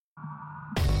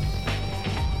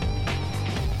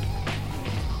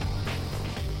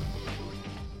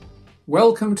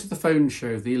Welcome to the Phone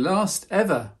Show, the last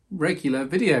ever regular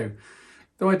video,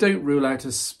 though I don't rule out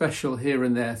a special here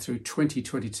and there through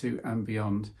 2022 and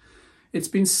beyond. It's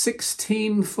been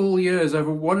 16 full years,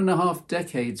 over 1.5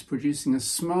 decades, producing a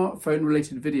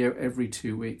smartphone-related video every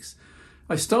 2 weeks.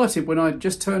 I started when I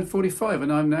just turned 45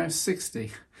 and I'm now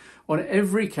 60. On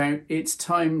every count, it's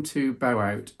time to bow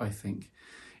out, I think.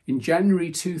 In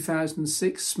January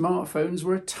 2006, smartphones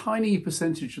were a tiny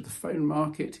percentage of the phone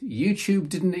market. YouTube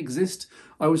didn't exist.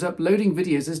 I was uploading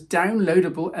videos as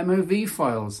downloadable MOV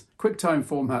files, QuickTime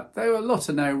format, though a lot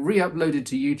are now re-uploaded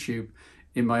to YouTube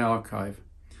in my archive.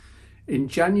 In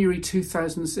January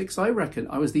 2006, I reckon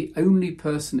I was the only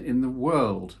person in the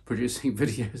world producing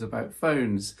videos about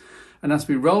phones. And as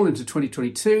we roll into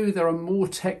 2022, there are more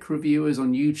tech reviewers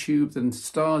on YouTube than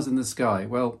stars in the sky.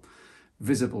 Well,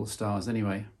 visible stars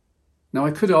anyway. Now,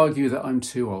 I could argue that I'm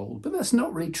too old, but that's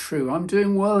not really true. I'm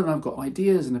doing well and I've got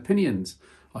ideas and opinions.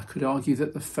 I could argue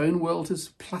that the phone world has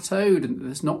plateaued and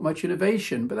there's not much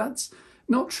innovation, but that's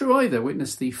not true either.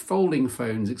 Witness the folding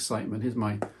phones excitement. Here's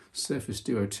my Surface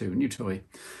Duo 2, new toy.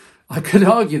 I could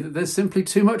argue that there's simply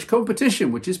too much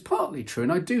competition, which is partly true,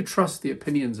 and I do trust the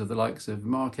opinions of the likes of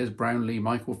Marques Brownlee,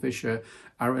 Michael Fisher,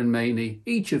 Aaron Maney,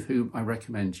 each of whom I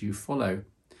recommend you follow.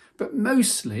 But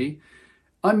mostly,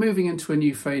 I'm moving into a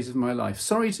new phase of my life.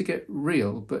 Sorry to get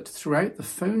real, but throughout the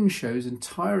Phone Show's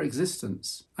entire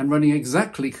existence, and running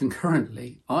exactly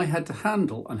concurrently, I had to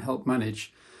handle and help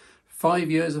manage 5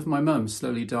 years of my mum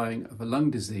slowly dying of a lung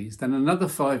disease, then another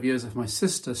 5 years of my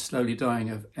sister slowly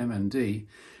dying of MND,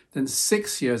 then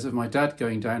 6 years of my dad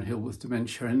going downhill with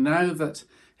dementia, and now that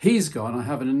he's gone, I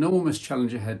have an enormous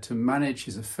challenge ahead to manage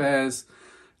his affairs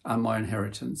and my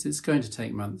inheritance. It's going to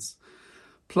take months.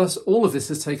 Plus, all of this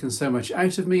has taken so much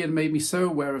out of me and made me so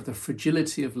aware of the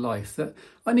fragility of life that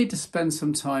I need to spend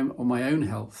some time on my own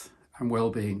health and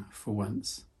well-being for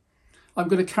once. I'm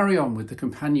going to carry on with the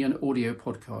companion audio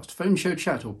podcast, Phone Show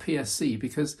Chat or PSC,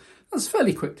 because that's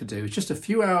fairly quick to do. It's just a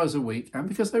few hours a week and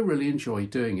because I really enjoy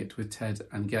doing it with Ted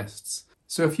and guests.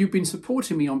 So if you've been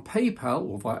supporting me on PayPal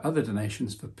or via other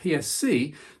donations for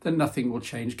PSC, then nothing will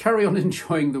change. Carry on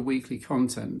enjoying the weekly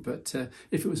content. But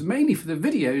if it was mainly for the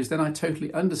videos, then I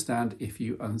totally understand if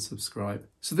you unsubscribe.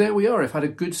 So there we are. I've had a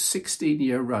good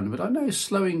 16-year run, but I'm now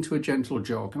slowing to a gentle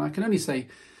jog. And I can only say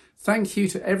thank you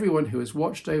to everyone who has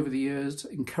watched over the years,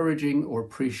 encouraging or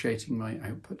appreciating my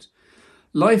output.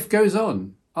 Life goes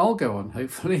on. I'll go on,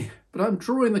 hopefully, but I'm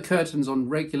drawing the curtains on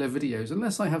regular videos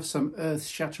unless I have some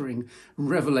earth-shattering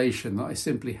revelation that I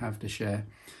simply have to share.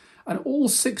 And all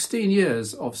 16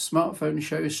 years of smartphone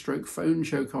show / phone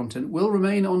show content will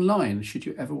remain online should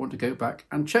you ever want to go back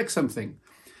and check something.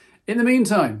 In the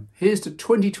meantime, here's to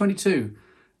 2022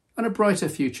 and a brighter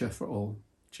future for all.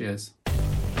 Cheers.